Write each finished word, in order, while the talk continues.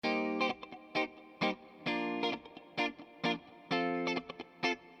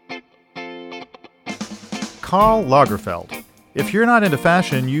Karl Lagerfeld. If you're not into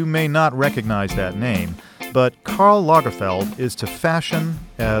fashion, you may not recognize that name, but Karl Lagerfeld is to fashion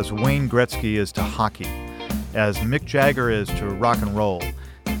as Wayne Gretzky is to hockey, as Mick Jagger is to rock and roll,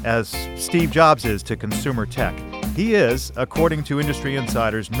 as Steve Jobs is to consumer tech. He is, according to industry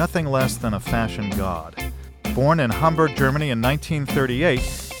insiders, nothing less than a fashion god. Born in Hamburg, Germany in 1938,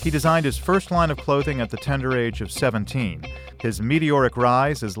 he designed his first line of clothing at the tender age of 17. His meteoric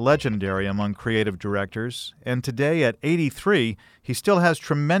rise is legendary among creative directors, and today at 83, he still has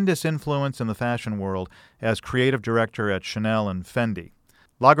tremendous influence in the fashion world as creative director at Chanel and Fendi.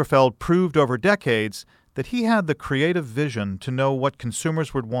 Lagerfeld proved over decades that he had the creative vision to know what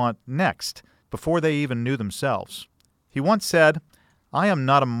consumers would want next, before they even knew themselves. He once said, "I am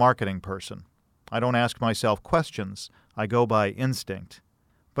not a marketing person. I don't ask myself questions. I go by instinct."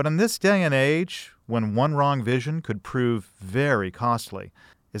 But in this day and age, when one wrong vision could prove very costly,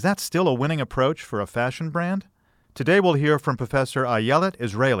 is that still a winning approach for a fashion brand? Today we'll hear from Professor Ayelet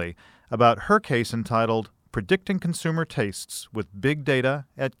Israeli about her case entitled Predicting Consumer Tastes with Big Data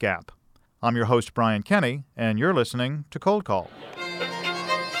at Gap. I'm your host, Brian Kenny, and you're listening to Cold Call.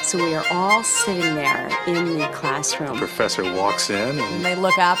 So we are all sitting there in the classroom. The professor walks in and they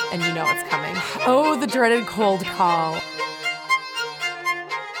look up and you know it's coming. Oh, the dreaded cold call.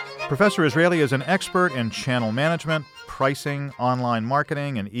 Professor Israeli is an expert in channel management, pricing, online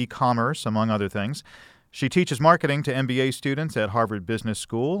marketing, and e-commerce, among other things. She teaches marketing to MBA students at Harvard Business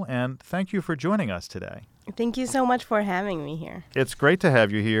School, and thank you for joining us today. Thank you so much for having me here. It's great to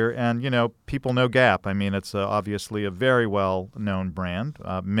have you here, and, people know Gap. I mean, it's obviously a very well-known brand.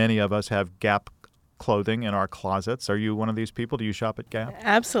 Many of us have Gap clothing in our closets. Are you one of these people? Do you shop at Gap?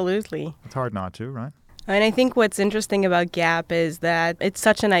 Absolutely. It's hard not to, right? And I think what's interesting about Gap is that it's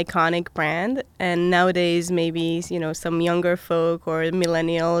such an iconic brand, and nowadays maybe, some younger folk or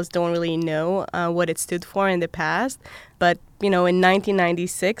millennials don't really know what it stood for in the past. But, in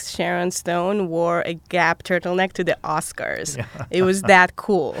 1996, Sharon Stone wore a Gap turtleneck to the Oscars. Yeah. It was that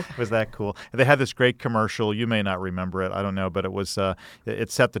cool. It was that cool. They had this great commercial. You may not remember it. I don't know. But it was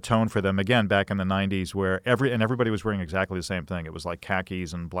it set the tone for them, again, back in the 90s, where everybody was wearing exactly the same thing. It was like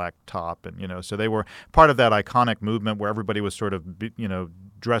khakis and black top. And, so they were part of that iconic movement where everybody was sort of,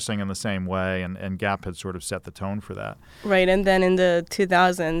 dressing in the same way. And Gap had sort of set the tone for that. Right. And then in the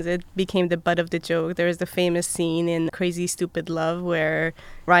 2000s, it became the butt of the joke. There was the famous scene in Crazy Stupid Love where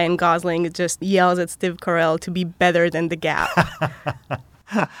Ryan Gosling just yells at Steve Carell to be better than the Gap.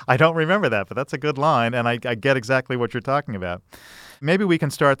 I don't remember that, but that's a good line, and I get exactly what you're talking about. Maybe we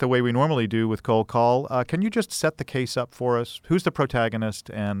can start the way we normally do with Cold Call. Can you just set the case up for us? Who's the protagonist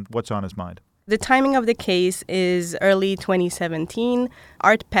and what's on his mind? The timing of the case is early 2017.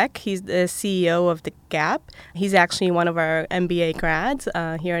 Art Peck, he's the CEO of the Gap. He's actually one of our MBA grads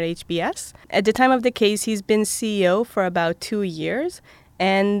here at HBS. At the time of the case, he's been CEO for about 2 years,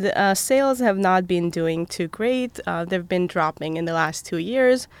 and sales have not been doing too great. They've been dropping in the last 2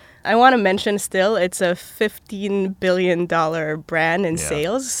 years. I want to mention still, it's a $15 billion brand in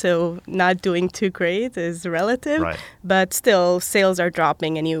sales, so not doing too great is relative. Right. But still, sales are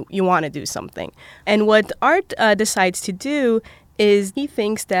dropping and you want to do something. And what Art decides to do is he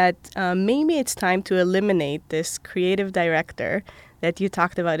thinks that maybe it's time to eliminate this creative director that you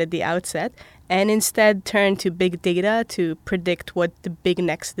talked about at the outset and instead turn to big data to predict what the big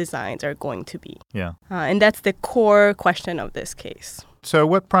next designs are going to be. Yeah. And that's the core question of this case. So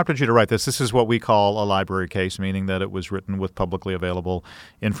what prompted you to write this? This is what we call a library case, meaning that it was written with publicly available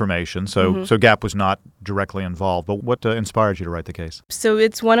information. So Gap was not directly involved. But what inspired you to write the case? So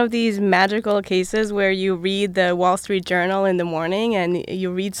it's one of these magical cases where you read the Wall Street Journal in the morning and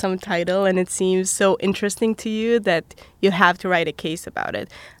you read some title and it seems so interesting to you that you have to write a case about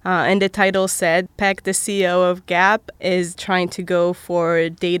it. And the title said, Peck, the CEO of Gap, is trying to go for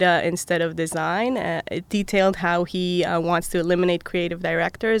data instead of design. It detailed how he wants to eliminate creative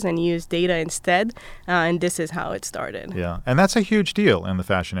directors and use data instead. And this is how it started. Yeah. And that's a huge deal in the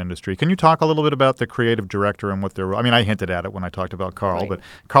fashion industry. Can you talk a little bit about the creative director and what they're... I mean, I hinted at it when I talked about Karl, right. But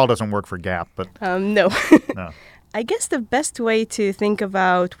Karl doesn't work for Gap. But No. No. I guess the best way to think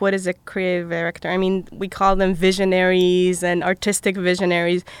about what is a creative director, I mean, we call them visionaries and artistic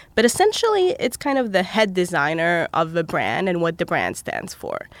visionaries, but essentially it's kind of the head designer of the brand and what the brand stands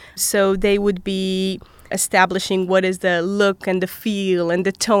for. So they would be establishing what is the look and the feel and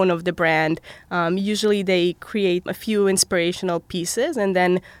the tone of the brand. Usually they create a few inspirational pieces and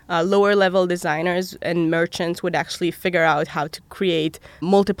then lower level designers and merchants would actually figure out how to create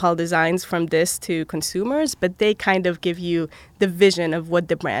multiple designs from this to consumers, but they kind of give you the vision of what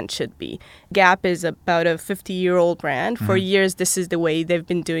the brand should be. Gap is about a 50-year-old brand. For years, this is the way they've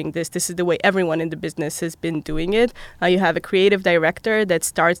been doing this. This is the way everyone in the business has been doing it. You have a creative director that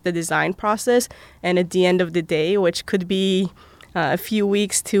starts the design process, and at the end of the day, which could be a few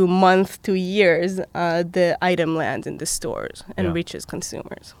weeks to months to years, the item lands in the stores and reaches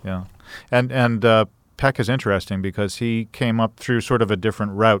consumers. Yeah. And Peck is interesting because he came up through sort of a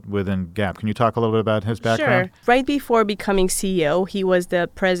different route within Gap. Can you talk a little bit about his background? Sure. Right before becoming CEO, he was the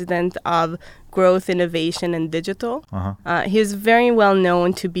president of Growth, Innovation, and Digital. He's very well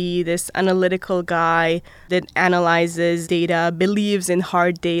known to be this analytical guy that analyzes data, believes in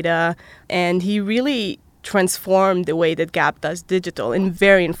hard data, and he really transformed the way that Gap does digital in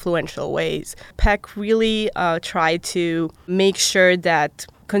very influential ways. Peck really tried to make sure that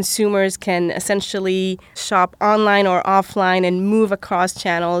consumers can essentially shop online or offline and move across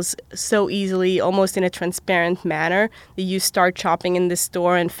channels so easily, almost in a transparent manner, that you start shopping in the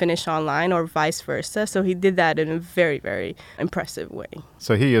store and finish online, or vice versa. So he did that in a very, very impressive way.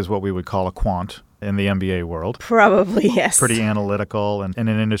 So he is what we would call a quant in the MBA world. Probably, yes. Pretty analytical and in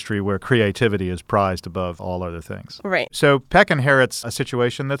an industry where creativity is prized above all other things. Right. So Peck inherits a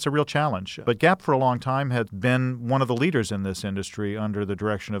situation that's a real challenge. But Gap for a long time had been one of the leaders in this industry under the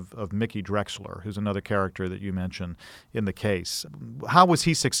direction of Mickey Drexler, who's another character that you mentioned in the case. How was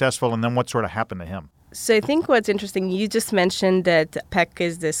he successful, and then what sort of happened to him? So I think what's interesting, you just mentioned that Peck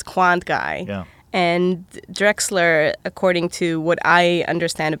is this quant guy. Yeah. And Drexler, according to what I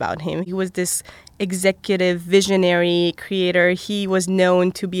understand about him, he was this executive, visionary creator. He was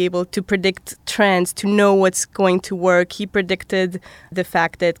known to be able to predict trends, to know what's going to work. He predicted the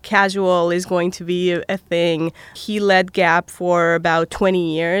fact that casual is going to be a thing. He led Gap for about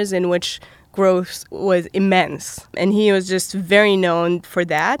 20 years, in which growth was immense. And he was just very known for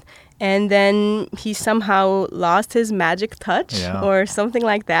that. And then he somehow lost his magic touch or something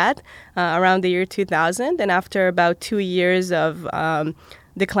like that around the year 2000. And after about 2 years of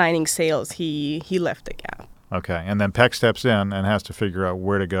declining sales, he left the Gap. Okay, and then Peck steps in and has to figure out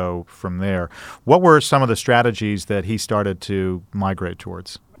where to go from there. What were some of the strategies that he started to migrate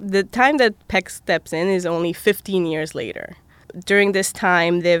towards? The time that Peck steps in is only 15 years later. During this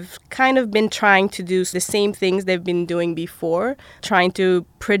time, they've kind of been trying to do the same things they've been doing before, trying to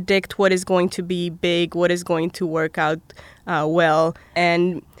predict what is going to be big, what is going to work out well.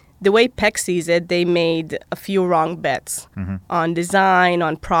 And the way Peck sees it, they made a few wrong bets on design,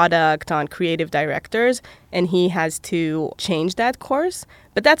 on product, on creative directors, and he has to change that course.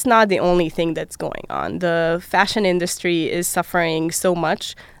 But that's not the only thing that's going on. The fashion industry is suffering so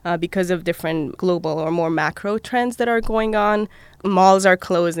much because of different global or more macro trends that are going on. Malls are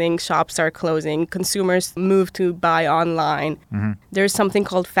closing, shops are closing, consumers move to buy online. There's something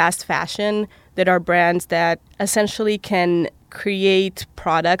called fast fashion that are brands that essentially can create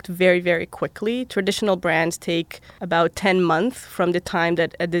product very, very quickly. Traditional brands take about 10 months from the time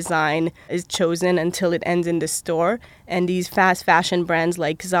that a design is chosen until it ends in the store. And these fast fashion brands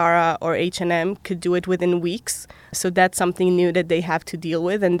like Zara or H&M could do it within weeks. So that's something new that they have to deal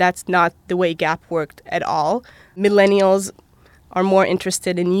with. And that's not the way Gap worked at all. Millennials are more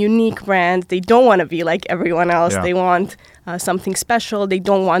interested in unique brands. They don't want to be like everyone else. They want something special. They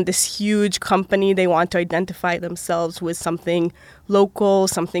don't want this huge company. They want to identify themselves with something local,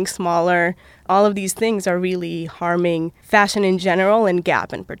 something smaller. All of these things are really harming fashion in general and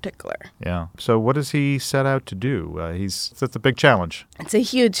Gap in particular. Yeah. So what does he set out to do? That's a big challenge. It's a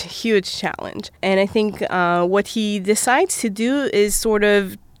huge, huge challenge. And I think what he decides to do is sort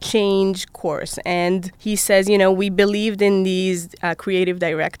of change course. And he says, we believed in these creative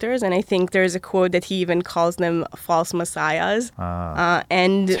directors, and I think there's a quote that he even calls them false messiahs.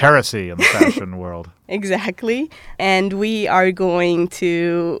 And it's heresy in the fashion world. Exactly. And we are going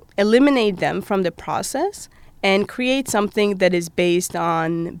to eliminate them from the process and create something that is based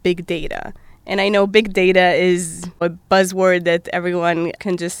on big data. And I know big data is a buzzword that everyone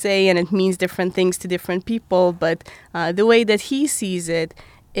can just say, and it means different things to different people. But the way that he sees it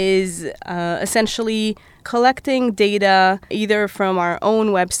is essentially collecting data either from our own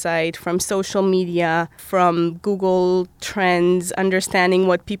website, from social media, from Google Trends, understanding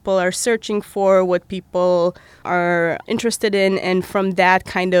what people are searching for, what people are interested in, and from that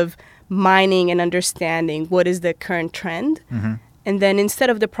kind of mining and understanding what is the current trend. And then instead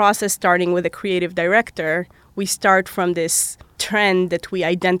of the process starting with a creative director, we start from this trend that we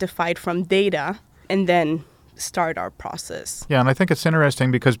identified from data and then start our process. Yeah, and I think it's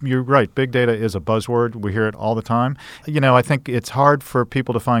interesting because you're right. Big data is a buzzword. We hear it all the time. I think it's hard for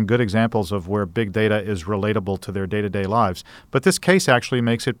people to find good examples of where big data is relatable to their day-to-day lives. But this case actually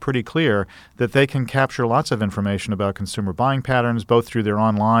makes it pretty clear that they can capture lots of information about consumer buying patterns, both through their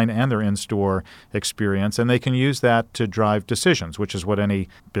online and their in-store experience, and they can use that to drive decisions, which is what any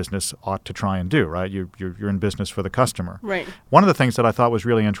business ought to try and do, right? You're in business for the customer. Right. One of the things that I thought was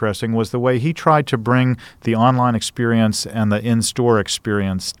really interesting was the way he tried to bring the online experience and the in-store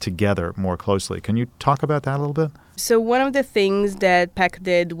experience together more closely. Can you talk about that a little bit? So one of the things that Peck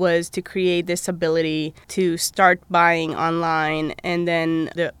did was to create this ability to start buying online and then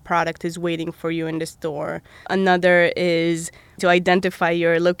the product is waiting for you in the store. Another is to identify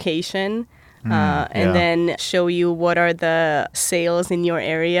your location and then show you what are the sales in your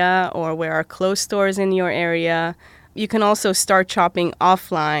area or where are clothes stores in your area. You can also start shopping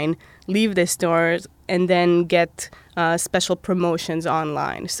offline, leave the stores, and then get special promotions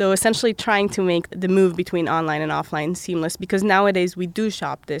online. So essentially trying to make the move between online and offline seamless, because nowadays we do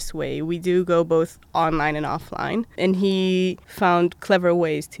shop this way. We do go both online and offline. And he found clever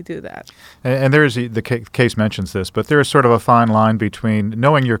ways to do that. And there is, the case mentions this, but there is sort of a fine line between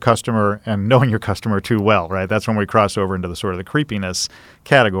knowing your customer and knowing your customer too well, right? That's when we cross over into the sort of the creepiness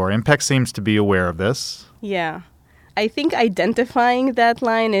category. And Peck seems to be aware of this. Yeah. I think identifying that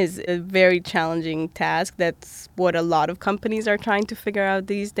line is a very challenging task. That's what a lot of companies are trying to figure out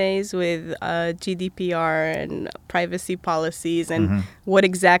these days with GDPR and privacy policies and what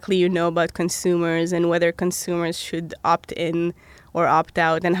exactly you know about consumers and whether consumers should opt in or opt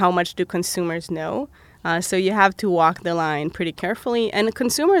out and how much do consumers know. So you have to walk the line pretty carefully. And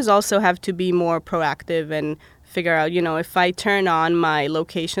consumers also have to be more proactive and figure out, if I turn on my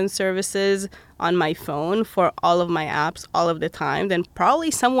location services on my phone for all of my apps all of the time, then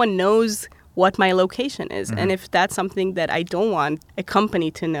probably someone knows what my location is. And if that's something that I don't want a company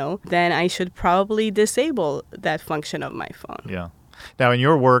to know, then I should probably disable that function of my phone. Yeah. Now, in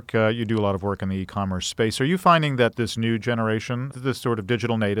your work, you do a lot of work in the e-commerce space. Are you finding that this new generation, this sort of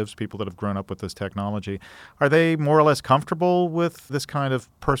digital natives, people that have grown up with this technology, are they more or less comfortable with this kind of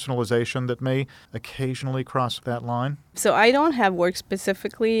personalization that may occasionally cross that line? So I don't have work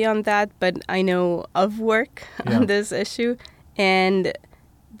specifically on that, but I know of work on this issue. And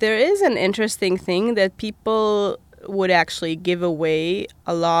there is an interesting thing that people would actually give away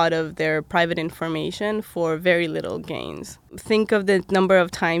a lot of their private information for very little gains. Think of the number of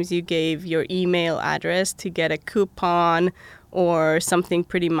times you gave your email address to get a coupon or something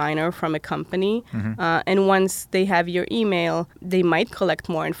pretty minor from a company. And once they have your email, they might collect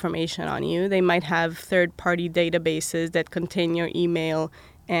more information on you. They might have third-party databases that contain your email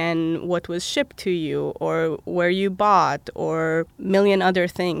and what was shipped to you or where you bought or a million other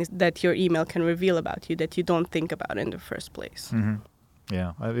things that your email can reveal about you that you don't think about in the first place.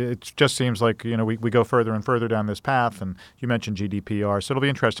 Yeah, it just seems like, we go further and further down this path, and you mentioned GDPR, so it'll be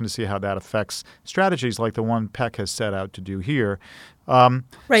interesting to see how that affects strategies like the one Peck has set out to do here. But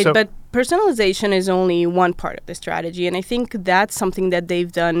personalization is only one part of the strategy, and I think that's something that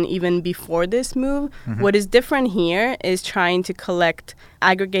they've done even before this move. What is different here is trying to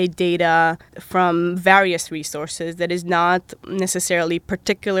aggregate data from various resources that is not necessarily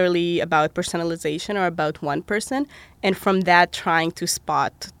particularly about personalization or about one person, and from that trying to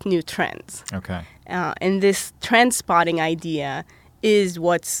spot new trends. Okay. And this trend spotting idea is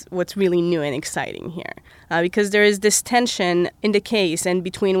what's really new and exciting here. Because there is this tension in the case and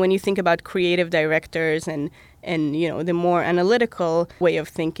between when you think about creative directors and the more analytical way of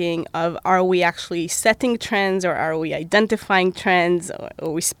thinking of are we actually setting trends or are we identifying trends or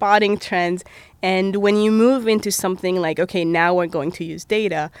are we spotting trends? And when you move into something like, okay, now we're going to use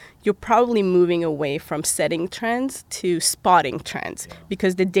data, you're probably moving away from setting trends to spotting trends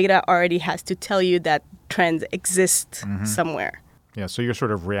because the data already has to tell you that trends exist somewhere. Yeah, so you're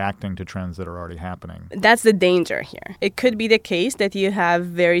sort of reacting to trends that are already happening. That's the danger here. It could be the case that you have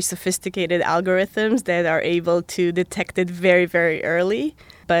very sophisticated algorithms that are able to detect it very, very early,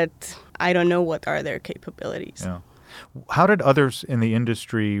 but I don't know what are their capabilities. Yeah. How did others in the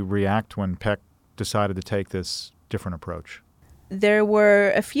industry react when Peck decided to take this different approach? There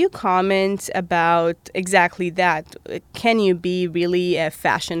were a few comments about exactly that. Can you be really a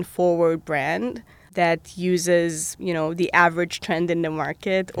fashion-forward brand that uses, the average trend in the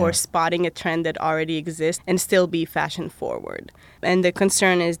market or spotting a trend that already exists and still be fashion forward? And the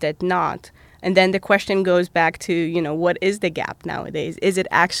concern is that not. And then the question goes back to, what is the Gap nowadays? Is it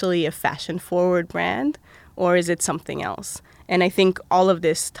actually a fashion forward brand or is it something else? And I think all of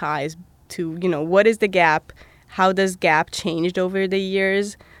this ties to, what is the Gap? How does Gap changed over the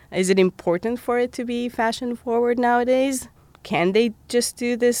years? Is it important for it to be fashion forward nowadays? Can they just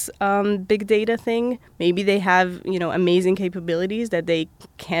do this big data thing? Maybe they have, amazing capabilities that they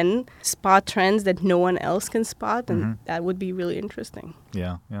can spot trends that no one else can spot, and that would be really interesting.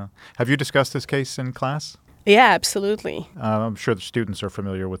 Yeah. Have you discussed this case in class? Yeah, absolutely. I'm sure the students are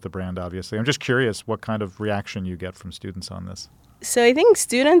familiar with the brand, obviously. I'm just curious what kind of reaction you get from students on this. So I think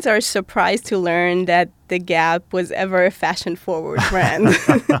students are surprised to learn that the Gap was ever a fashion-forward brand.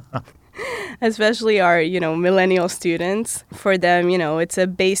 Especially our, millennial students. For them, it's a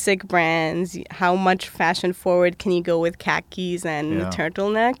basic brand. How much fashion forward can you go with khakis and a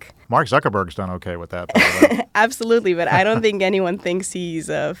turtleneck? Mark Zuckerberg's done okay with that, by the way. Absolutely, but I don't think anyone thinks he's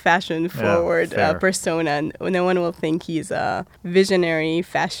a fashion forward persona. No one will think he's a visionary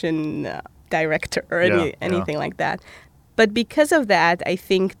fashion director or anything like that. But because of that, I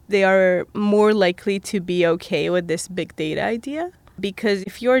think they are more likely to be okay with this big data idea. Because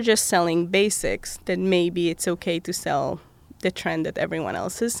if you're just selling basics, then maybe it's okay to sell the trend that everyone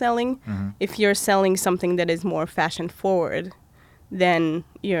else is selling. If you're selling something that is more fashion forward, then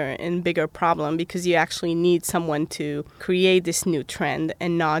you're in bigger problem because you actually need someone to create this new trend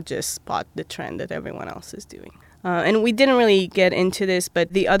and not just spot the trend that everyone else is doing. And we didn't really get into this,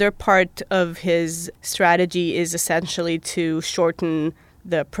 but the other part of his strategy is essentially to shorten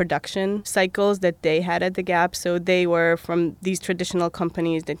the production cycles that they had at the Gap. So they were from these traditional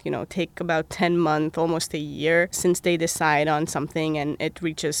companies that, take about 10 months, almost a year since they decide on something and it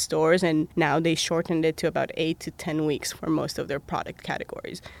reaches stores. And now they shortened it to about 8 to 10 weeks for most of their product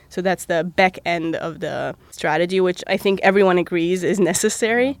categories. So that's the back end of the strategy, which I think everyone agrees is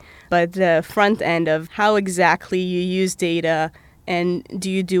necessary. But the front end of how exactly you use data, and do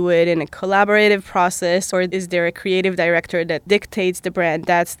you do it in a collaborative process, or is there a creative director that dictates the brand?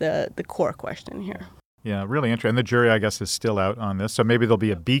 That's the core question here. Yeah, really interesting. And the jury, I guess, is still out on this. So maybe there'll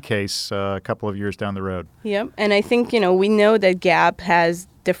be a B case a couple of years down the road. Yep. And I think, we know that Gap has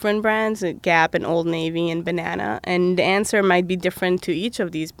different brands, Gap and Old Navy and Banana. And the answer might be different to each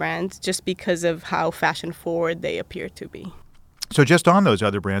of these brands just because of how fashion forward they appear to be. So just on those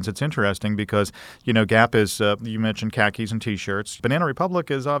other brands, it's interesting because, Gap is, you mentioned khakis and T-shirts. Banana Republic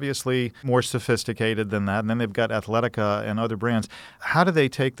is obviously more sophisticated than that. And then they've got Athletica and other brands. How do they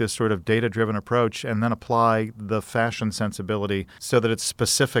take this sort of data-driven approach and then apply the fashion sensibility so that it's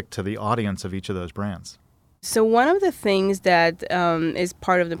specific to the audience of each of those brands? So one of the things that is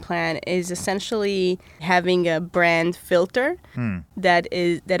part of the plan is essentially having a brand filter that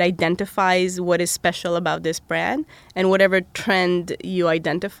identifies what is special about this brand, and whatever trend you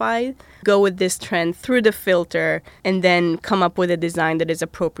identify, go with this trend through the filter and then come up with a design that is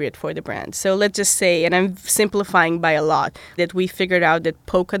appropriate for the brand. So let's just say, and I'm simplifying by a lot, that we figured out that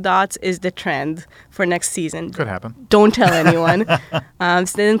polka dots is the trend for next season. Could happen. Don't tell anyone.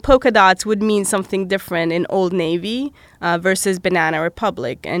 So then polka dots would mean something different in Old Navy versus Banana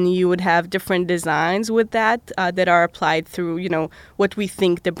Republic. And you would have different designs with that that are applied through, what we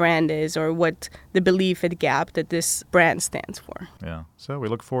think the brand is or what the belief at Gap that this brand stands for. Yeah. So we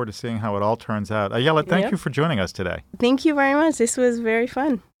look forward to seeing how it all turns out. Ayelet, thank you for joining us today. Thank you very much. This was very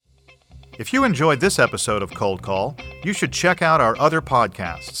fun. If you enjoyed this episode of Cold Call, you should check out our other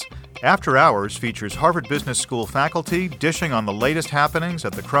podcasts. After Hours features Harvard Business School faculty dishing on the latest happenings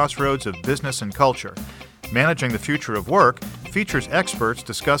at the crossroads of business and culture. Managing the Future of Work features experts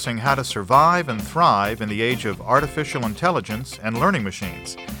discussing how to survive and thrive in the age of artificial intelligence and learning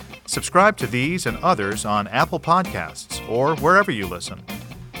machines. Subscribe to these and others on Apple Podcasts or wherever you listen.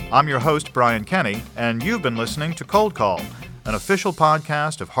 I'm your host, Brian Kenny, and you've been listening to Cold Call, an official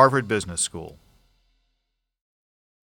podcast of Harvard Business School.